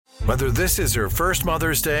Whether this is her first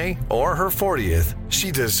Mother's Day or her 40th, she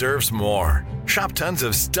deserves more. Shop tons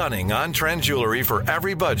of stunning on-trend jewelry for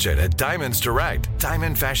every budget at Diamonds Direct.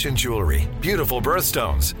 Diamond fashion jewelry, beautiful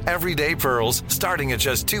birthstones, everyday pearls starting at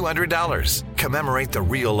just $200. Commemorate the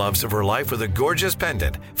real loves of her life with a gorgeous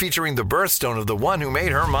pendant featuring the birthstone of the one who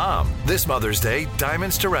made her mom. This Mother's Day,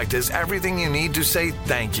 Diamonds Direct is everything you need to say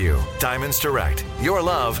thank you. Diamonds Direct. Your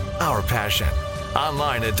love, our passion.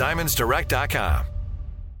 Online at diamondsdirect.com.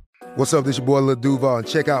 What's up, this your boy Lil Duval, and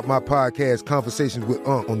check out my podcast, Conversations with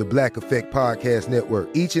Unc, on the Black Effect Podcast Network.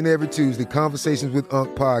 Each and every Tuesday, Conversations with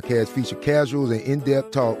Unc podcast feature casual and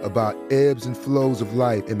in-depth talk about ebbs and flows of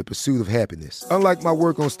life and the pursuit of happiness. Unlike my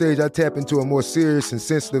work on stage, I tap into a more serious and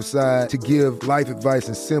sensitive side to give life advice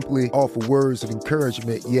and simply offer words of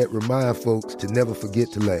encouragement, yet remind folks to never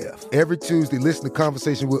forget to laugh. Every Tuesday, listen to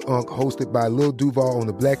Conversations with Unc, hosted by Lil Duval on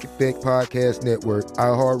the Black Effect Podcast Network,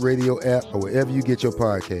 iHeartRadio app, or wherever you get your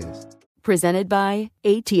podcasts. Presented by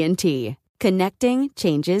AT&T. Connecting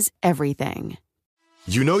changes everything.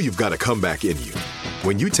 You know you've got a comeback in you.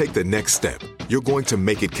 When you take the next step, you're going to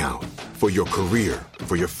make it count. For your career,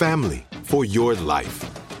 for your family, for your life.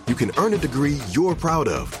 You can earn a degree you're proud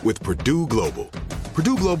of with Purdue Global.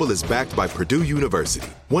 Purdue Global is backed by Purdue University,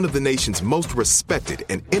 one of the nation's most respected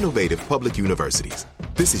and innovative public universities.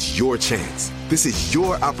 This is your chance. This is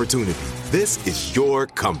your opportunity. This is your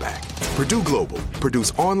comeback. Purdue Global,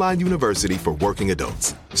 Purdue's online university for working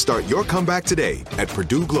adults. Start your comeback today at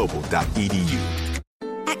purdueglobal.edu.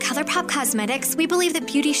 At ColourPop Cosmetics, we believe that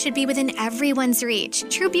beauty should be within everyone's reach.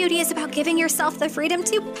 True beauty is about giving yourself the freedom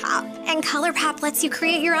to pop. And ColourPop lets you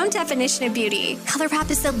create your own definition of beauty. ColourPop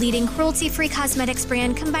is the leading cruelty-free cosmetics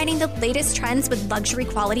brand, combining the latest trends with luxury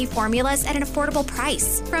quality formulas at an affordable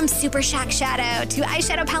price. From Super Shack Shadow to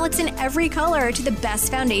eyeshadow palettes in every color to the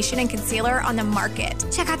best foundation and concealer on the market.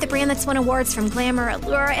 Check out the brand that's won awards from Glamour,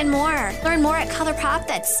 Allure, and more. Learn more at ColourPop,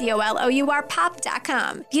 that's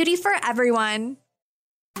COLOURPOP.com. Beauty for everyone.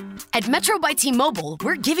 At Metro by T-Mobile,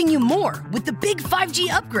 we're giving you more with the big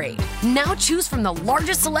 5G upgrade. Now choose from the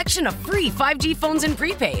largest selection of free 5G phones in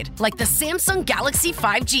prepaid, like the Samsung Galaxy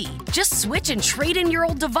 5G. Just switch and trade in your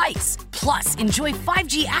old device. Plus, enjoy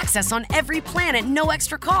 5G access on every plan at no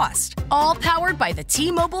extra cost. All powered by the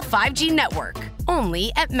T-Mobile 5G network.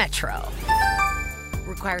 Only at Metro.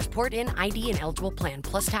 Requires port-in ID and eligible plan,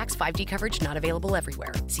 plus tax. 5G coverage not available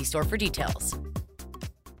everywhere. See store for details.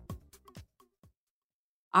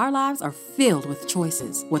 Our lives are filled with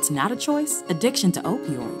choices. What's not a choice? Addiction to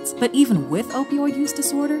opioids. But even with opioid use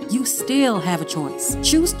disorder, you still have a choice.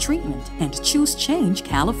 Choose treatment and Choose Change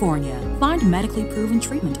California. Find medically proven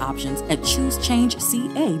treatment options at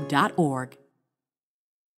choosechangeca.org.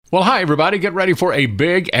 Well, hi, everybody. Get ready for a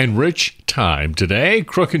big and rich time today.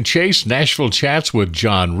 Crook and Chase, Nashville Chats with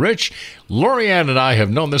John Rich. Lorianne and I have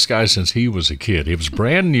known this guy since he was a kid. He was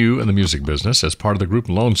brand new in the music business as part of the group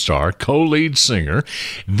Lone Star, co-lead singer.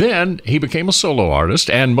 Then he became a solo artist,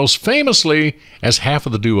 and most famously as half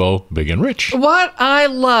of the duo Big and Rich. What I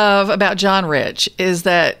love about John Rich is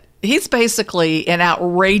that he's basically an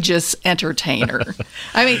outrageous entertainer.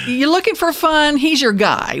 I mean, you're looking for fun, he's your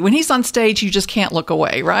guy. When he's on stage, you just can't look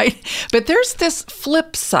away, right? But there's this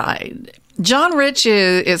flip side. John Rich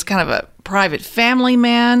is kind of a private family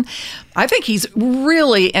man. I think he's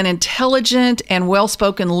really an intelligent and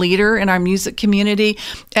well-spoken leader in our music community.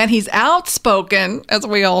 And he's outspoken, as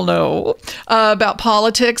we all know, about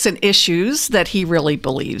politics and issues that he really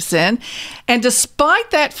believes in. And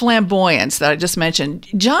despite that flamboyance that I just mentioned,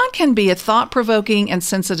 John can be a thought-provoking and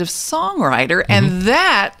sensitive songwriter. Mm-hmm. And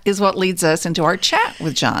that is what leads us into our chat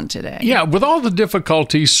with John today. Yeah, with all the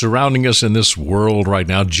difficulties surrounding us in this world right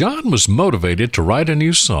now, John was motivated to write a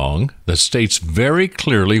new song that states very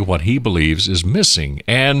clearly what he believes is missing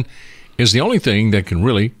and is the only thing that can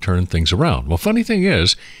really turn things around. Well, funny thing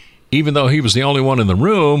is, even though he was the only one in the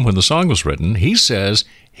room when the song was written, he says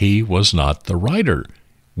he was not the writer.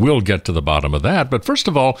 We'll get to the bottom of that, but first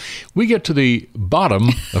of all, we get to the bottom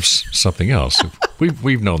of something else.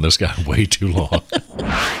 We've known this guy way too long.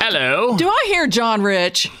 Hello. Do I hear John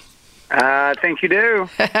Rich? I think you do.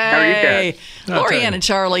 Hey, how are you guys? Lorianne and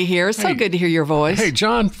Charlie here. So good to hear your voice. Hey,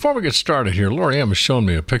 John, before we get started here, Lorianne was showing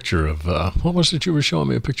me a picture of, what was it you were showing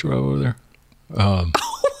me a picture of over there?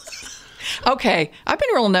 Okay, I've been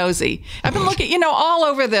real nosy. I've been looking, all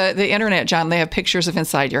over the internet, John. They have pictures of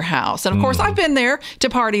inside your house. And, of course, I've been there to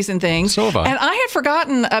parties and things. So have I. And I had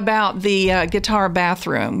forgotten about the guitar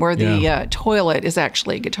bathroom where the toilet is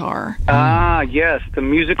actually a guitar. Yes, the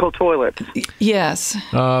musical toilet. Yes.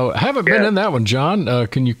 Haven't been in that one, John.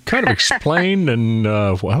 Can you kind of explain and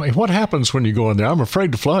what happens when you go in there? I'm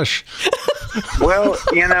afraid to flush. Well,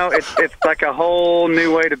 it's like a whole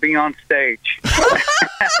new way to be on stage.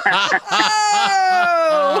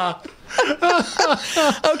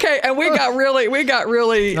 Okay, and we got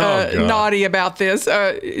really naughty about this.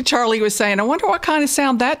 Charlie was saying, "I wonder what kind of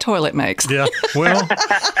sound that toilet makes." Yeah. Well,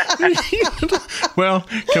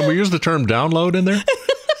 can we use the term download in there?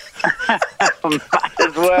 Might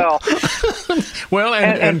as well. Well,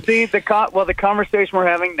 and see the conversation we're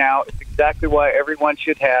having now is exactly why everyone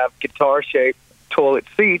should have guitar-shaped toilet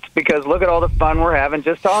seats, because look at all the fun we're having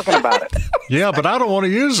just talking about it. Yeah, but I don't want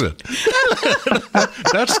to use it.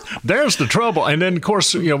 There's the trouble. And then, of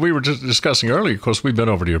course, we were just discussing earlier, of course, we've been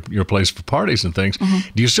over to your place for parties and things. Mm-hmm.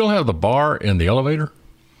 Do you still have the bar in the elevator?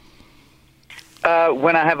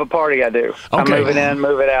 When I have a party, I do. Okay. I'm moving in,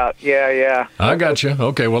 moving out. Yeah. I got you.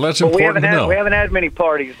 Okay, well, that's important to know. We haven't had many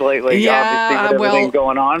parties lately, obviously, with everything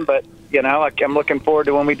going on, but I'm looking forward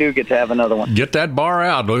to when we do get to have another one. Get that bar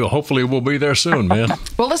out. Hopefully we'll be there soon, man.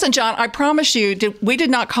 Well, listen, John, I promise you, we did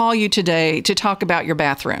not call you today to talk about your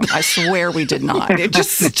bathroom. I swear we did not. It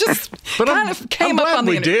just kind of came up on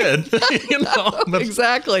the internet. We did.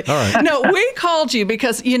 Exactly. All right. No, we called you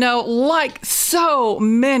because, like so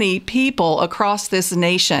many people across this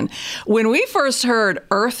nation, when we first heard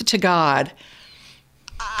Earth to God,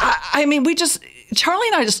 I mean, Charlie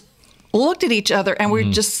and I just looked at each other and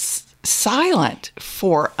we're just silent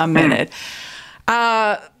for a minute.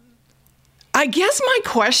 I guess my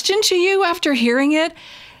question to you after hearing it,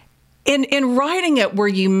 in writing it, were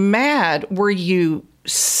you mad? Were you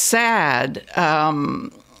sad?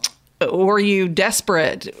 Were you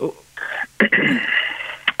desperate?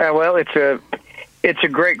 Well, it's a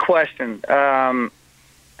great question. I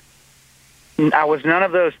was none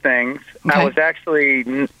of those things. Okay. I was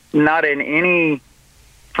actually not in any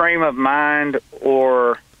frame of mind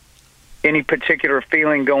or any particular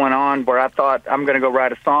feeling going on where I thought I'm going to go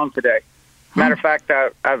write a song today. Matter of fact,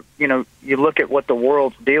 you look at what the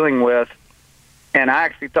world's dealing with, and I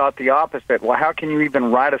actually thought the opposite. Well, how can you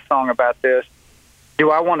even write a song about this?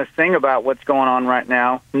 Do I want to sing about what's going on right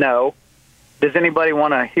now? No. Does anybody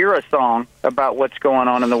want to hear a song about what's going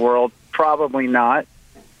on in the world? Probably not.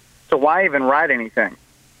 So why even write anything?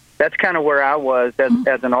 That's kind of where I was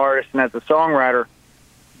as an artist and as a songwriter.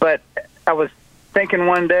 But I was thinking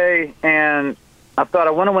one day, and I thought,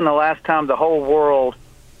 I wonder when the last time the whole world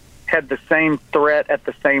had the same threat at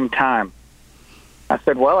the same time. I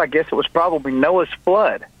said, well, I guess it was probably Noah's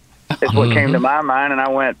flood is what came to my mind. And I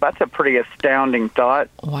went, that's a pretty astounding thought.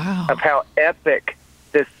 Wow. Of how epic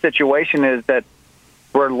this situation is that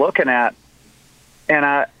we're looking at.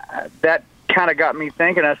 And that kind of got me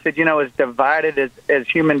thinking. I said, as divided as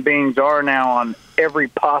human beings are now on every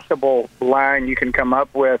possible line you can come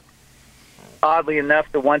up with, oddly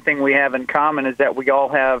enough, the one thing we have in common is that we all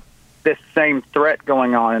have this same threat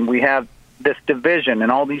going on, and we have this division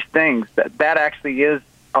and all these things. That actually is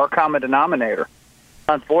our common denominator,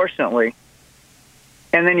 unfortunately.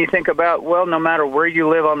 And then you think about, well, no matter where you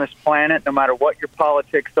live on this planet, no matter what your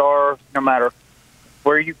politics are, no matter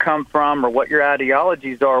where you come from or what your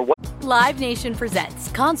ideologies are. Live Nation presents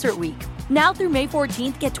Concert Week. Now through May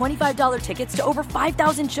 14th, get $25 tickets to over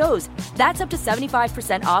 5,000 shows. That's up to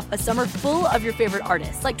 75% off a summer full of your favorite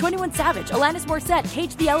artists like 21 Savage, Alanis Morissette,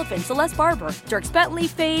 Cage the Elephant, Celeste Barber, Dierks Bentley,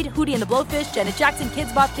 Fade, Hootie and the Blowfish, Janet Jackson,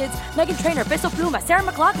 Kids Bop Kids, Meghan Trainor, Peso Pluma, Sarah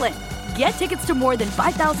McLachlan. Get tickets to more than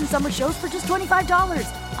 5,000 summer shows for just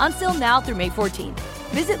 $25. On sale now through May 14th.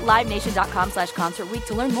 Visit LiveNation.com/Concert Week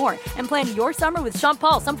to learn more and plan your summer with Sean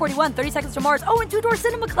Paul, Sum 41, 30 Seconds to Mars, and Two Door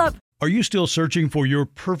Cinema Club. Are you still searching for your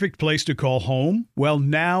perfect place to call home? Well,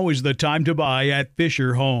 now is the time to buy at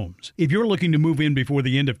Fisher Homes. If you're looking to move in before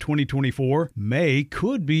the end of 2024, May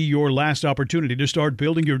could be your last opportunity to start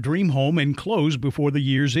building your dream home and close before the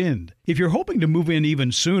year's end. If you're hoping to move in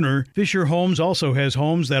even sooner, Fisher Homes also has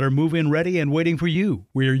homes that are move-in ready and waiting for you,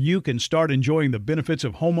 where you can start enjoying the benefits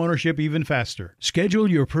of homeownership even faster. Schedule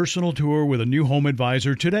your personal tour with a new home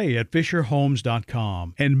advisor today at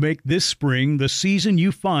FisherHomes.com and make this spring the season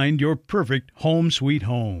you find your perfect home sweet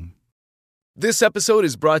home. This episode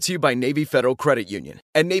is brought to you by Navy Federal Credit Union.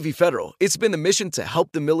 At Navy Federal, it's been the mission to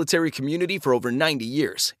help the military community for over 90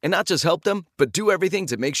 years. And not just help them, but do everything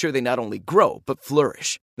to make sure they not only grow, but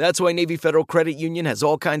flourish. That's why Navy Federal Credit Union has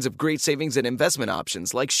all kinds of great savings and investment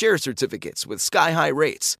options like share certificates with sky-high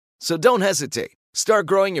rates. So don't hesitate. Start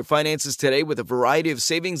growing your finances today with a variety of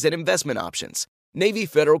savings and investment options. Navy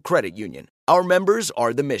Federal Credit Union. Our members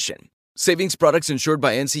are the mission. Savings products insured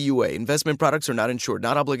by NCUA. Investment products are not insured,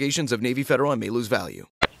 not obligations of Navy Federal and may lose value.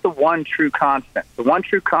 That's the one true constant. The one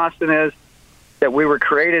true constant is that we were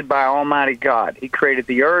created by Almighty God. He created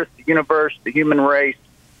the earth, the universe, the human race.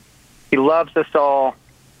 He loves us all.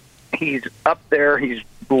 he's up there, he's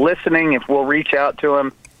listening if we'll reach out to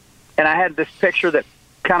him. And I had this picture that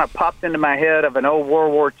kind of popped into my head of an old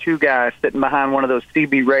World War II guy sitting behind one of those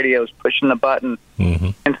CB radios, pushing the button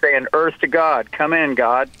and saying, "Earth to God, come in,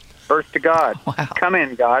 God. Earth to God, come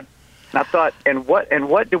in, God." And I thought, and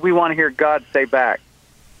what do we want to hear God say back?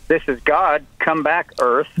 This is God, come back,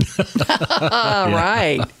 Earth.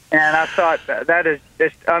 Right. And I thought, that is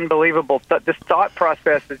just unbelievable. This thought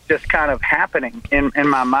process is just kind of happening in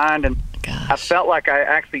my mind, and I felt like I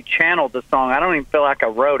actually channeled the song. I don't even feel like I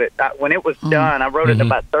wrote it. When it was done, I wrote it in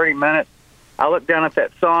about 30 minutes. I looked down at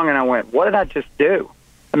that song, and I went, what did I just do?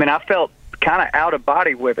 I mean, I felt kind of out of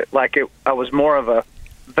body with it, like I was more of a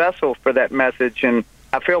vessel for that message, and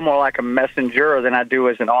I feel more like a messenger than I do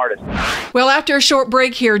as an artist. Well, after a short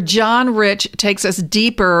break here, John Rich takes us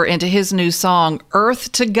deeper into his new song,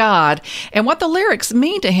 Earth to God, and what the lyrics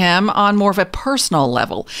mean to him on more of a personal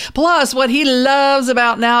level. Plus, what he loves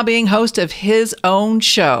about now being host of his own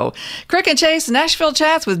show. Crick and Chase Nashville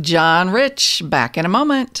Chats with John Rich. Back in a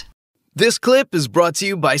moment. This clip is brought to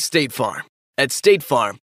you by State Farm. At State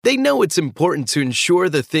Farm, they know it's important to insure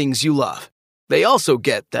the things you love. They also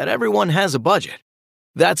get that everyone has a budget.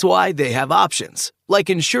 That's why they have options, like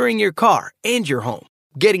insuring your car and your home,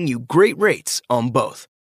 getting you great rates on both.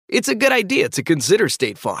 It's a good idea to consider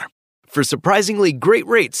State Farm. For surprisingly great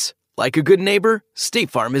rates, like a good neighbor, State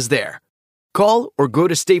Farm is there. Call or go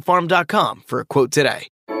to statefarm.com for a quote today.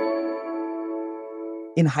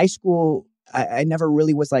 In high school, I never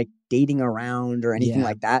really was like dating around or anything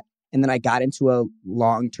like that. And then I got into a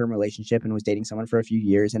long-term relationship and was dating someone for a few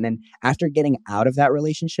years. And then after getting out of that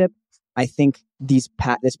relationship, I think this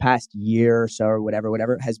past year or so or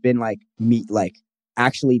whatever has been like me, like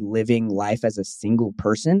actually living life as a single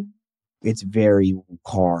person. It's very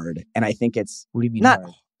hard. And I think it's what do you mean not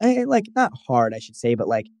hard? Not hard, I should say, but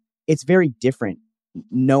like it's very different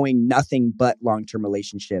knowing nothing but long-term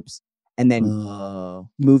relationships and then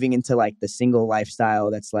moving into like the single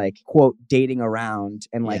lifestyle that's like, quote, dating around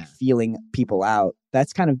and like feeling people out.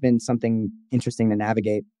 That's kind of been something interesting to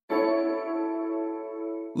navigate.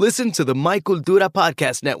 Listen to the My Cultura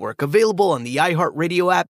Podcast Network, available on the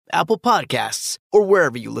iHeartRadio app, Apple Podcasts, or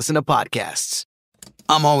wherever you listen to podcasts.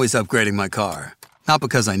 I'm always upgrading my car. Not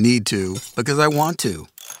because I need to, because I want to.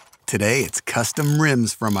 Today, it's custom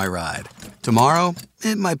rims for my ride. Tomorrow,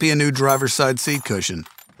 it might be a new driver's side seat cushion.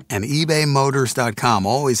 And ebaymotors.com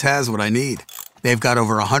always has what I need. They've got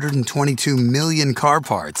over 122 million car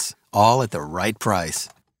parts, all at the right price.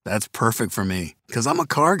 That's perfect for me, because I'm a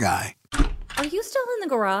car guy. Are you still in the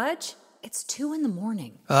garage? It's 2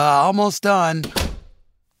 a.m. Almost done.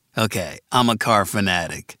 Okay, I'm a car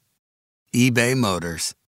fanatic. eBay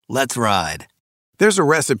Motors. Let's ride. There's a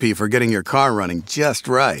recipe for getting your car running just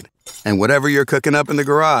right. And whatever you're cooking up in the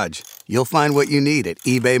garage, you'll find what you need at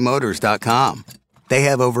ebaymotors.com. They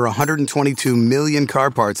have over 122 million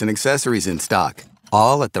car parts and accessories in stock,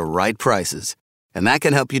 all at the right prices. And that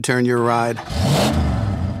can help you turn your ride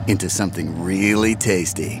into something really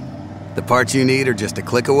tasty. The parts you need are just a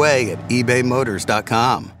click away at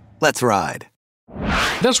ebaymotors.com. Let's ride.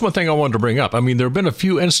 That's one thing I wanted to bring up. I mean, there have been a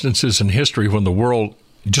few instances in history when the world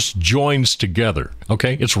just joins together.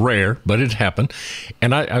 Okay, it's rare, but it happened.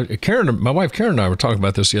 And my wife Karen and I were talking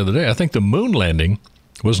about this the other day. I think the moon landing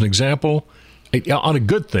was an example on a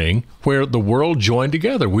good thing where the world joined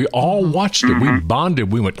together. We all watched it. We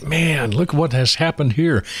bonded. We went, man, look what has happened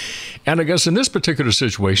here. And I guess in this particular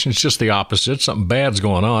situation, it's just the opposite. Something bad's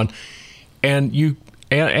going on. And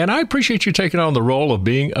I appreciate you taking on the role of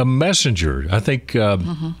being a messenger. I think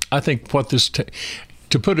what this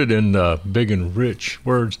to put it in big and rich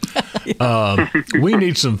words, we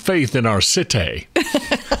need some faith in our city.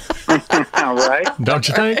 Right? Don't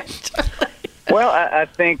you think? Well, I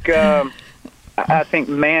think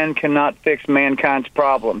man cannot fix mankind's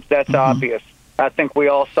problems. That's obvious. I think we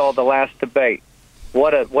all saw the last debate.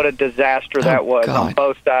 What a disaster that was on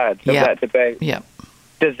both sides of that debate. Yep.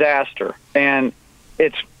 Disaster. And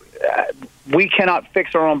we cannot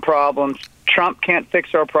fix our own problems. Trump can't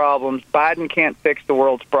fix our problems. Biden can't fix the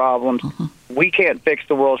world's problems. We can't fix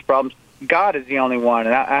the world's problems. God is the only one.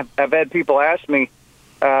 And I've had people ask me,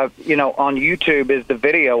 on YouTube is the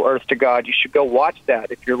video Earth to God. You should go watch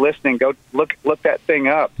that. If you're listening, go look that thing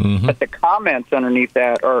up. But the comments underneath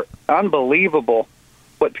that are unbelievable.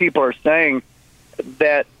 What people are saying,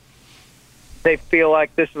 that they feel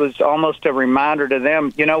like this was almost a reminder to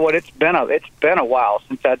them. You know what? It's been a while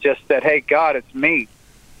since I just said, "Hey, God, it's me.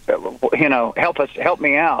 Help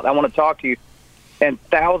me out. I want to talk to you." And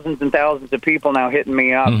thousands of people now hitting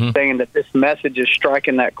me up saying that this message is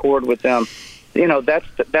striking that chord with them.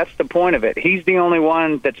 That's the point of it. He's the only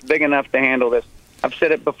one that's big enough to handle this. I've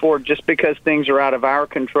said it before, just because things are out of our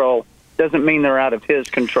control doesn't mean they're out of his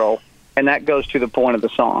control. And that goes to the point of the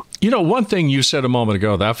song. You know, one thing you said a moment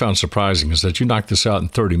ago that I found surprising is that you knocked this out in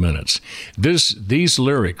 30 minutes. These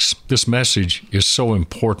lyrics, this message is so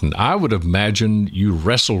important. I would imagine you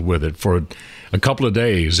wrestled with it for a couple of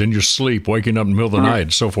days in your sleep, waking up in the middle of the night,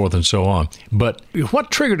 and so forth and so on. But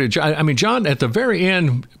what triggered it? I mean, John, at the very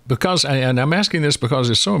end, and I'm asking this because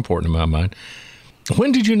it's so important in my mind,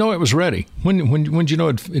 when did you know it was ready? When did you know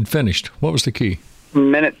it finished? What was the key?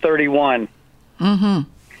 Minute 31. Mm-hmm.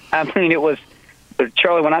 I mean, it was,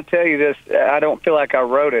 Charlie, when I tell you this, I don't feel like I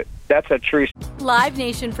wrote it. That's a true. Live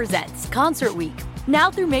Nation presents Concert Week.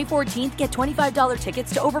 Now through May 14th, get $25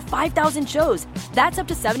 tickets to over 5,000 shows. That's up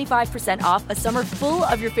to 75% off a summer full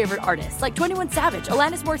of your favorite artists like 21 Savage,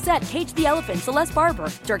 Alanis Morissette, Cage the Elephant, Celeste Barber,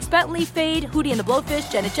 Dierks Bentley, Fade, Hootie and the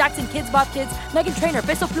Blowfish, Janet Jackson, Kids Bop Kids, Meghan Trainor,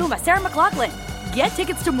 Peso Pluma, Sarah McLachlan. Get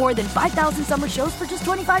tickets to more than 5,000 summer shows for just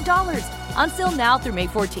 $25. Until now through May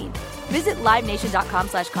 14th. Visit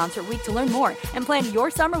LiveNation.com/Concert Week to learn more and plan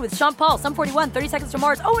your summer with Sean Paul, Sum 41, 30 Seconds to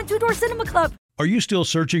Mars, and Two Door Cinema Club. Are you still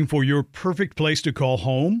searching for your perfect place to call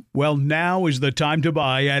home? Well, now is the time to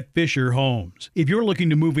buy at Fisher Homes. If you're looking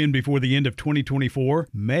to move in before the end of 2024,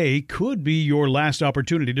 May could be your last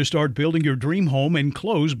opportunity to start building your dream home and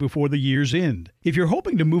close before the year's end. If you're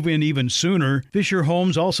hoping to move in even sooner, Fisher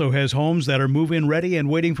Homes also has homes that are move-in ready and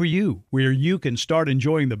waiting for you, where you can start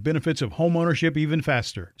enjoying the benefits of homeownership even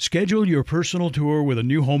faster. Schedule your personal tour with a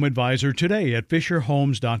new home advisor today at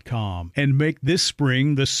FisherHomes.com and make this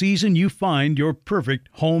spring the season you find your perfect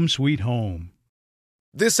home sweet home.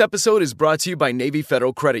 This episode is brought to you by Navy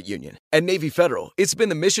Federal Credit Union. At Navy Federal, it's been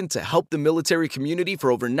the mission to help the military community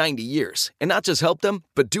for over 90 years. And not just help them,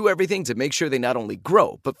 but do everything to make sure they not only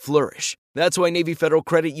grow, but flourish. That's why Navy Federal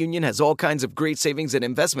Credit Union has all kinds of great savings and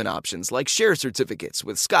investment options like share certificates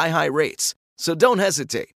with sky-high rates. So don't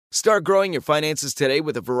hesitate. Start growing your finances today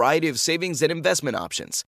with a variety of savings and investment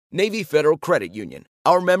options. Navy Federal Credit Union.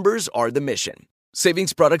 Our members are the mission.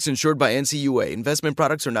 Savings products insured by NCUA. Investment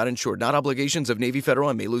products are not insured, not obligations of Navy Federal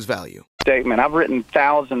and may lose value. Statement. I've written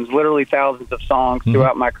thousands, literally thousands of songs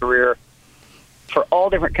throughout my career for all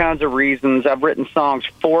different kinds of reasons. I've written songs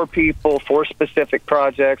for people, for specific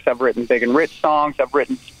projects. I've written big and rich songs. I've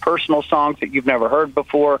written personal songs that you've never heard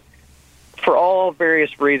before. For all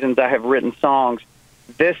various reasons, I have written songs.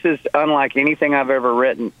 This is unlike anything I've ever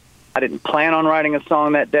written. I didn't plan on writing a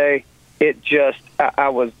song that day. It just,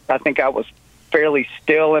 I think I was fairly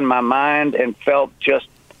still in my mind and felt just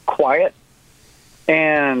quiet.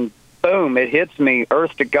 And boom, it hits me,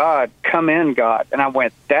 earth to God, come in, God. And I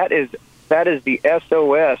went, that is the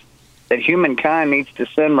SOS that humankind needs to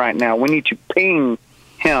send right now. We need to ping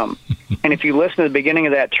him. And if you listen to the beginning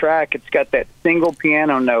of that track, it's got that single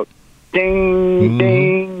piano note. Ding,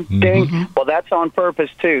 ding, ding. Well, that's on purpose,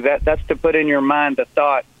 too. That's to put in your mind the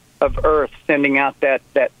thought of earth sending out that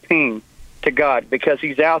ping to God, because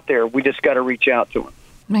he's out there. We just got to reach out to him.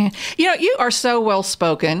 Man, you are so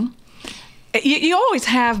well-spoken. You always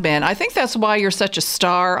have been. I think that's why you're such a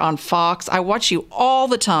star on Fox. I watch you all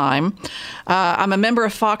the time. I'm a member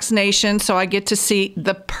of Fox Nation, so I get to see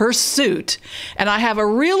The Pursuit. And I have a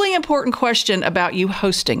really important question about you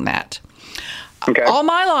hosting that. Okay. All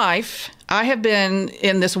my life, I have been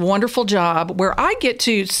in this wonderful job where I get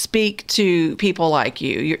to speak to people like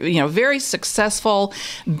you. You're very successful,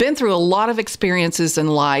 been through a lot of experiences in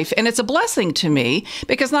life, and it's a blessing to me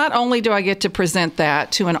because not only do I get to present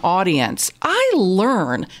that to an audience, I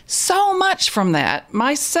learn so much from that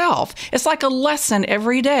myself. It's like a lesson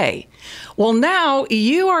every day. Well, now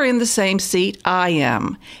you are in the same seat I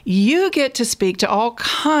am. You get to speak to all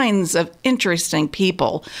kinds of interesting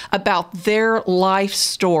people about their life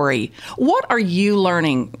story. What are you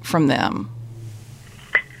learning from them?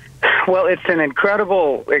 Well, it's an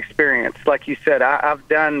incredible experience. Like you said, I've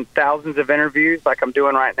done thousands of interviews like I'm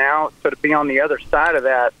doing right now. So to be on the other side of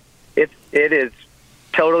that, it is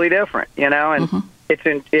totally different, and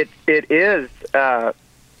it is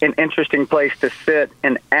an interesting place to sit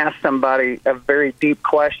and ask somebody a very deep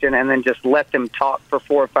question and then just let them talk for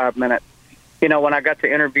 4 or 5 minutes. When I got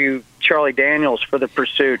to interview Charlie Daniels for The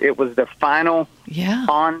Pursuit, it was the final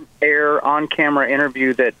on-air, on-camera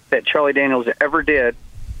interview that Charlie Daniels ever did.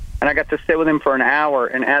 And I got to sit with him for an hour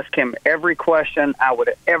and ask him every question I would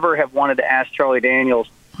ever have wanted to ask Charlie Daniels.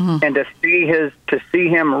 And to see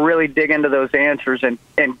him really dig into those answers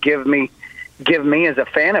and give me as a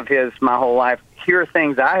fan of his my whole life, hear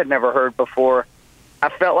things I had never heard before. I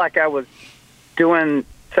felt like I was doing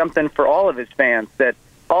something for all of his fans, that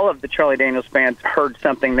all of the Charlie Daniels fans heard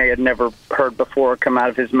something they had never heard before come out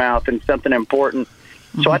of his mouth, and something important.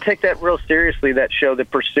 So I take that real seriously, that show, The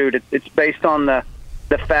Pursuit. It's based on the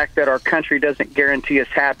fact that our country doesn't guarantee us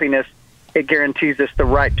happiness. It guarantees us the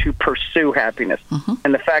right to pursue happiness.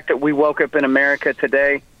 And the fact that we woke up in America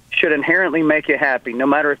today should inherently make you happy, no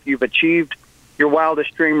matter if you've achieved your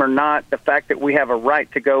wildest dream or not. The fact that we have a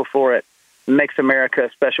right to go for it makes America a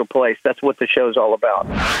special place. That's what the show's all about.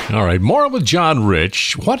 All right, more with John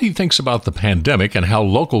Rich, what he thinks about the pandemic and how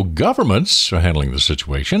local governments are handling the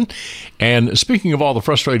situation. And speaking of all the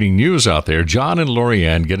frustrating news out there, John and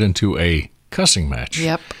Lorianne get into a cussing match.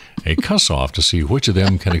 Yep. A cuss-off to see which of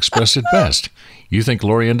them can express it best. You think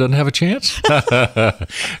Lorianne doesn't have a chance?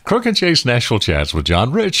 Crook and Chase Nashville Chats with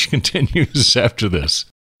John Rich continues after this.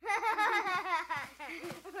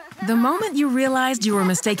 The moment you realized you were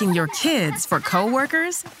mistaking your kids for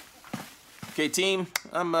coworkers. Okay, team,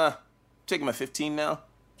 I'm taking my 15 now.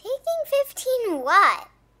 Taking 15 what?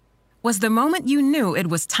 Was the moment you knew it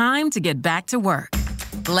was time to get back to work.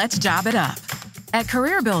 Let's job it up. At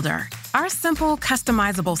CareerBuilder, our simple,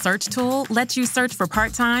 customizable search tool lets you search for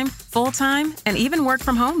part-time, full-time, and even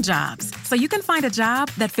work-from-home jobs, so you can find a job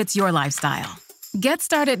that fits your lifestyle. Get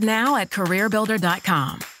started now at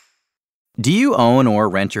CareerBuilder.com. Do you own or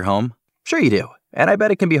rent your home? Sure you do, and I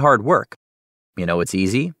bet it can be hard work. You know what's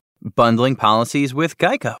easy? Bundling policies with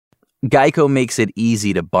Geico. Geico makes it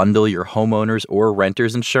easy to bundle your homeowner's or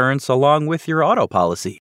renter's insurance along with your auto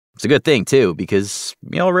policy. It's a good thing, too, because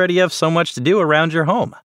you already have so much to do around your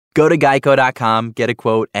home. Go to geico.com, get a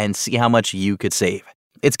quote, and see how much you could save.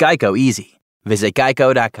 It's Geico easy. Visit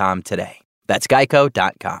geico.com today. That's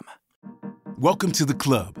geico.com. Welcome to the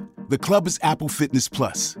club. The club is Apple Fitness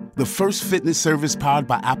Plus, the first fitness service powered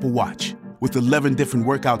by Apple Watch, with 11 different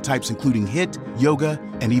workout types including HIIT, yoga,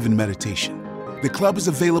 and even meditation. The club is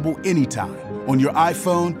available anytime on your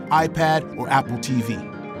iPhone, iPad, or Apple TV.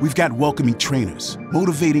 We've got welcoming trainers,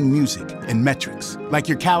 motivating music, and metrics, like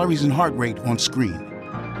your calories and heart rate on screen.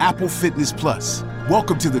 Apple Fitness Plus.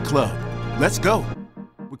 Welcome to the club. Let's go.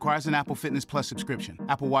 Requires an Apple Fitness Plus subscription.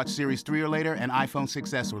 Apple Watch Series 3 or later and iPhone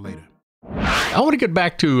 6s or later. I want to get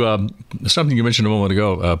back to something you mentioned a moment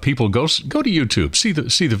ago. People go to YouTube,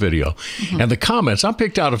 see the video, and the comments. I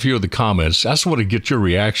picked out a few of the comments. I just want to get your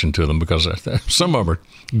reaction to them because some of them are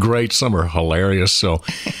great, some are hilarious. So,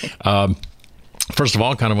 first of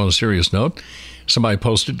all, kind of on a serious note, somebody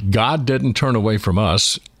posted, "God didn't turn away from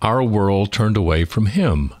us. Our world turned away from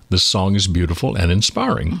Him. This song is beautiful and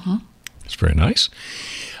inspiring." It's very nice.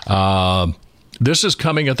 This is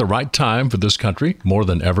coming at the right time for this country, more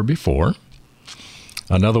than ever before.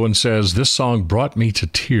 Another one says, "This song brought me to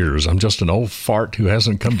tears. I'm just an old fart who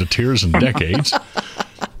hasn't come to tears in decades."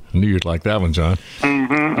 I knew you'd like that one, John.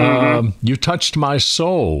 "You touched my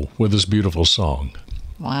soul with this beautiful song."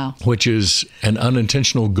 Wow. Which is an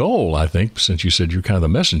unintentional goal, I think, since you said you're kind of the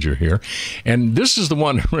messenger here. And this is the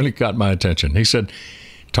one that really got my attention. He said,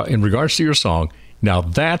 in regards to your song, "Now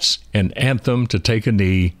that's an anthem to take a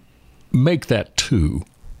knee. Make that two."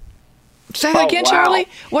 Say that again, Charlie.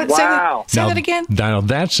 What? Wow. Say that again. Now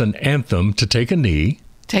that's an anthem to take a knee.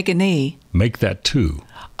 Take a knee. Make that two.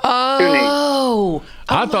 Oh.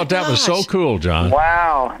 I thought that was so cool, John.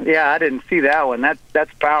 Wow. Yeah, I didn't see that one.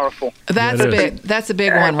 That's powerful. That's a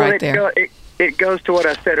big one right there. It goes to what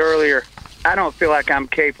I said earlier. I don't feel like I'm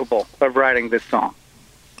capable of writing this song.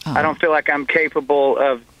 I don't feel like I'm capable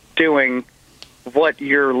of doing what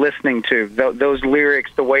you're listening to. Those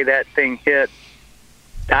lyrics, the way that thing hit.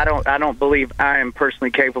 I don't believe I am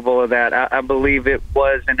personally capable of that. I believe it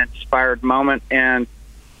was an inspired moment and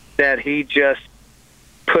that he just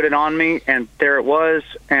put it on me, and there it was,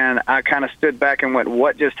 and I kind of stood back and went,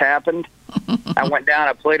 what just happened? I went down,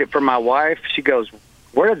 I played it for my wife. She goes,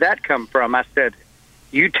 where did that come from? I said,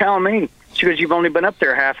 you tell me. She goes, you've only been up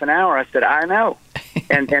there half an hour. I said, I know.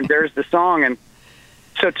 And there's the song. And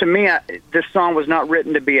so to me, this song was not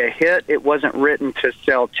written to be a hit. It wasn't written to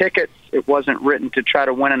sell tickets. It wasn't written to try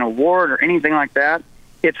to win an award or anything like that.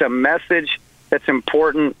 It's a message that's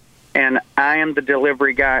important, and I am the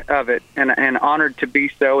delivery guy of it, and honored to be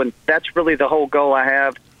so. And that's really the whole goal I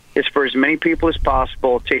have, is for as many people as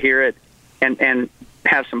possible to hear it and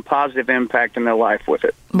have some positive impact in their life with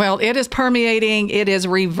it. Well, it is permeating, it is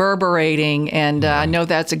reverberating, and I know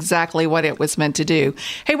that's exactly what it was meant to do.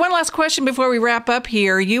 Hey, one last question before we wrap up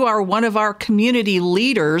here. You are one of our community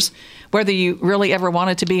leaders, whether you really ever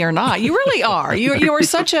wanted to be or not. You really are. You are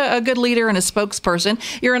such a good leader and a spokesperson.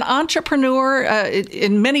 You're an entrepreneur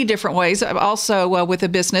in many different ways, also with a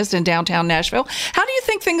business in downtown Nashville. How do you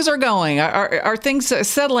think things are going? Are things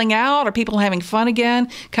settling out? Are people having fun again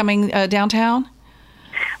coming downtown?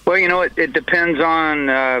 Well, you know, it depends on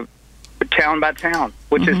town by town,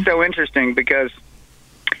 which is so interesting because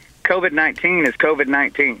a COVID-19 is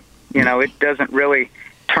COVID-19. You know, it doesn't really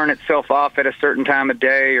turn itself off at a certain time of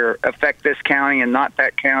day or affect this county and not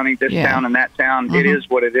that county, this town and that town. Mm-hmm. It is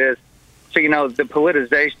what it is. So, you know, the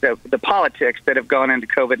politicization, the politics that have gone into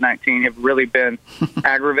COVID-19 have really been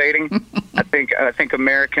aggravating. I think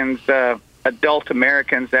Americans, adult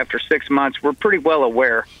Americans, after 6 months, we're pretty well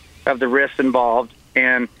aware of the risks involved,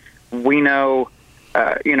 and we know,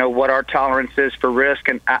 what our tolerance is for risk.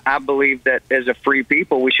 And I believe that as a free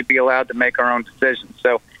people, we should be allowed to make our own decisions.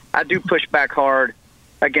 So I do push back hard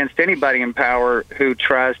against anybody in power who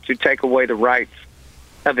tries to take away the rights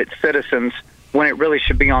of its citizens when it really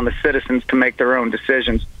should be on the citizens to make their own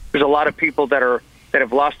decisions. There's a lot of people that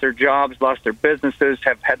have lost their jobs, lost their businesses,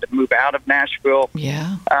 have had to move out of Nashville.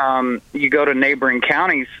 Yeah. You go to neighboring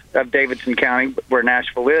counties of Davidson County, where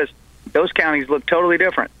Nashville is, those counties look totally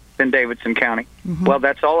different than Davidson County. Mm-hmm. Well,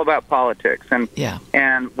 that's all about politics. And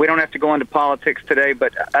we don't have to go into politics today,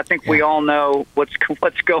 but I think we all know what's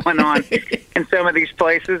going on in some of these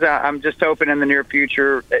places. I'm just hoping in the near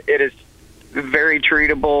future it is very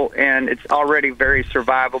treatable and it's already very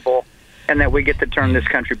survivable, and that we get to turn this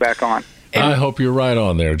country back on. I hope you're right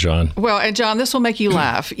on there, John. Well, and John, this will make you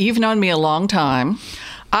laugh. You've known me a long time.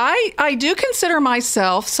 I do consider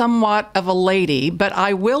myself somewhat of a lady, but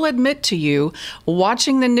I will admit to you,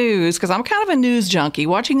 watching the news, because I'm kind of a news junkie,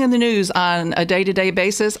 watching the news on a day-to-day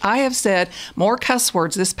basis, I have said more cuss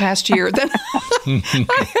words this past year than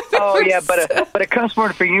but a cuss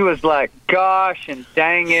word for you is like gosh and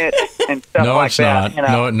dang it and stuff like that.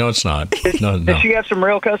 No, it's not. No. Does she have some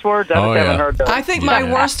real cuss words? I haven't heard those. I think my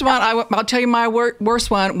worst one, I'll tell you my worst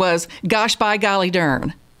one was gosh by golly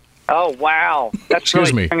darn. Oh, wow. That's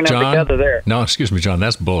excuse really me, bringing John. together there. No, excuse me, John.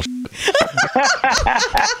 That's bullshit.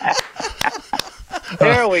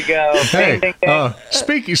 There we go. Hey,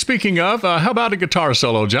 speaking of, how about a guitar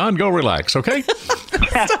solo, John? Go relax, okay?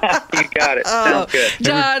 You got it. Sounds good.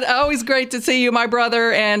 John, always great to see you, my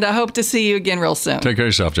brother, and I hope to see you again real soon. Take care of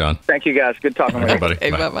yourself, John. Thank you, guys. Good talking with you. Buddy.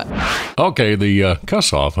 Hey, bye-bye. Okay, the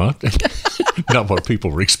cuss-off, huh? Not what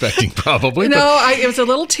people were expecting, probably. No, it was a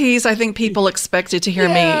little tease. I think people expected to hear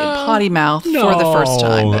me potty mouth for the first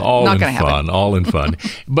time. All not in going to happen. All in fun.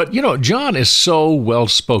 But, John is so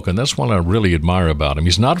well-spoken. That's what I really admire about him.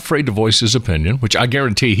 He's not afraid to voice his opinion, which I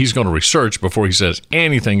guarantee he's going to research before he says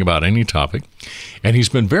anything about any topic. And he's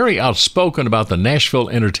been very outspoken about the Nashville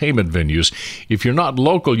entertainment venues. If you're not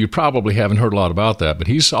local, you probably haven't heard a lot about that. But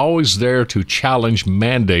he's always there to challenge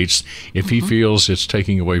mandates if he feels it's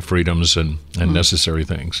taking away freedoms and necessary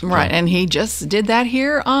things. Right, and he just did that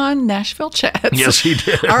here on Nashville Chats. Yes, he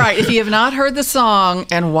did. All right, if you have not heard the song,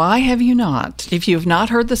 and why have you not? If you have not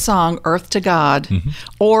heard the song Earth to God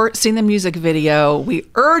or seen the music video, we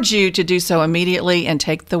urge you to do so immediately and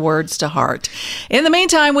take the words to heart. In the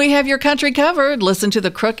meantime, we have your country covered. Listen to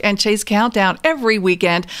the Crook and Chase Countdown every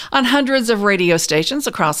weekend on hundreds of radio stations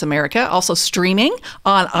across America, also streaming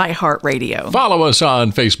on iHeartRadio. Follow us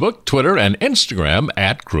on Facebook, Twitter, and Instagram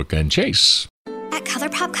at Crook and Chase. At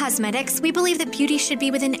ColourPop Cosmetics, we believe that beauty should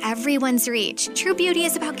be within everyone's reach. True beauty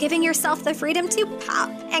is about giving yourself the freedom to pop.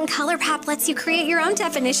 And ColourPop lets you create your own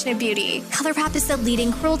definition of beauty. ColourPop is the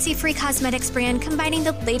leading cruelty-free cosmetics brand, combining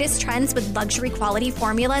the latest trends with luxury quality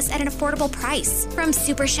formulas at an affordable price. From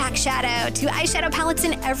Super Shack Shadow to eyeshadow palettes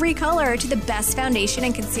in every color to the best foundation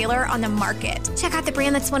and concealer on the market. Check out the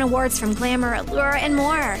brand that's won awards from Glamour, Allure, and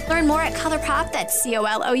more. Learn more at ColourPop, that's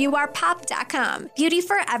COLOURPOP.com. Beauty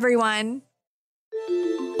for everyone.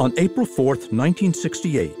 On April 4th,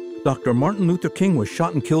 1968, Dr. Martin Luther King was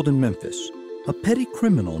shot and killed in Memphis. A petty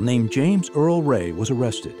criminal named James Earl Ray was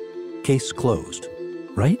arrested. Case closed.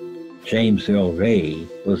 Right? James Earl Ray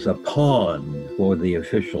was a pawn for the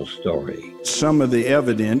official story. Some of the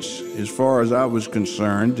evidence, as far as I was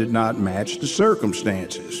concerned, did not match the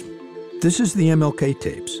circumstances. This is the MLK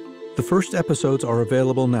tapes. The first episodes are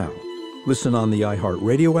available now. Listen on the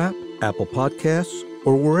iHeartRadio app, Apple Podcasts,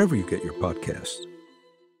 or wherever you get your podcasts.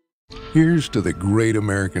 Here's to the great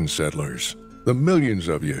American settlers, the millions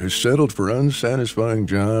of you who settled for unsatisfying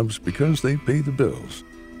jobs because they pay the bills.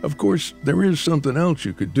 Of course, there is something else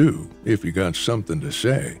you could do if you got something to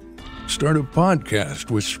say. Start a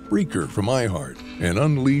podcast with Spreaker from iHeart and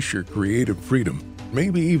unleash your creative freedom.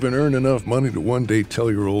 Maybe even earn enough money to one day tell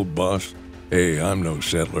your old boss, "Hey, I'm no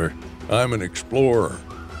settler. I'm an explorer."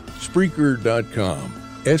 Spreaker.com.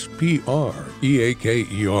 Spreaker.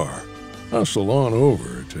 Hustle on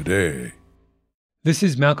over today. This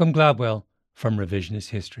is Malcolm Gladwell from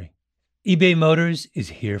Revisionist History. eBay Motors is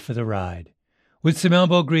here for the ride. With some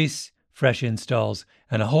elbow grease, fresh installs,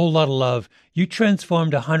 and a whole lot of love, you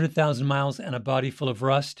transformed 100,000 miles and a body full of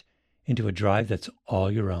rust into a drive that's all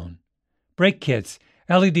your own. Brake kits,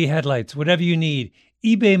 LED headlights, whatever you need,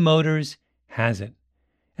 eBay Motors has it.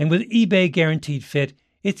 And with eBay Guaranteed Fit,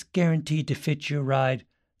 it's guaranteed to fit your ride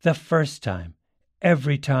the first time,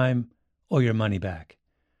 every time, or your money back.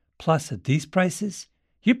 Plus, at these prices,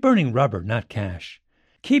 you're burning rubber, not cash.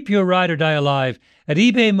 Keep your ride or die alive at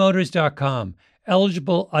ebaymotors.com.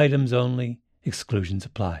 Eligible items only. Exclusions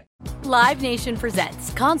apply. Live Nation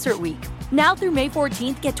presents Concert Week. Now through May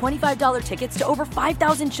 14th, get $25 tickets to over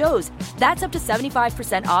 5,000 shows. That's up to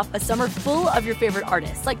 75% off a summer full of your favorite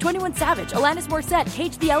artists like 21 Savage, Alanis Morissette,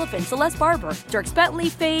 Cage the Elephant, Celeste Barber, Dierks Bentley,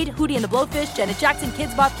 Fade, Hootie and the Blowfish, Janet Jackson,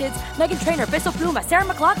 Kids Bop Kids, Meghan Trainor, Bissell Pluma, Sarah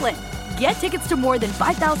McLachlan. Get tickets to more than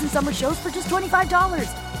 5,000 summer shows for just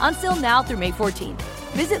 $25. On sale now through May 14th.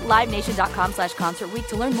 Visit LiveNation.com/Concert Week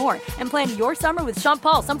to learn more and plan your summer with Sean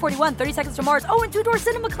Paul, Sum 41, 30 Seconds to Mars, and Two Door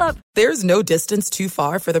Cinema Club. There's no distance too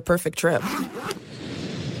far for the perfect trip.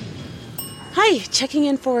 Hi, checking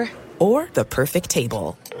in for... Or the perfect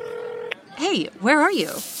table. Hey, where are you?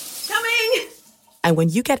 Coming! And when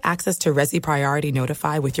you get access to Resi Priority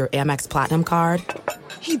Notify with your Amex Platinum card...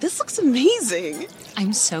 Hey, this looks amazing.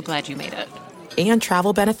 I'm so glad you made it. And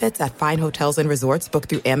travel benefits at fine hotels and resorts booked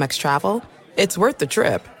through Amex Travel... It's worth the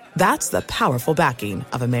trip. That's the powerful backing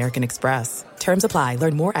of American Express. Terms apply.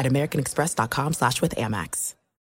 Learn more at americanexpress.com/withAmex.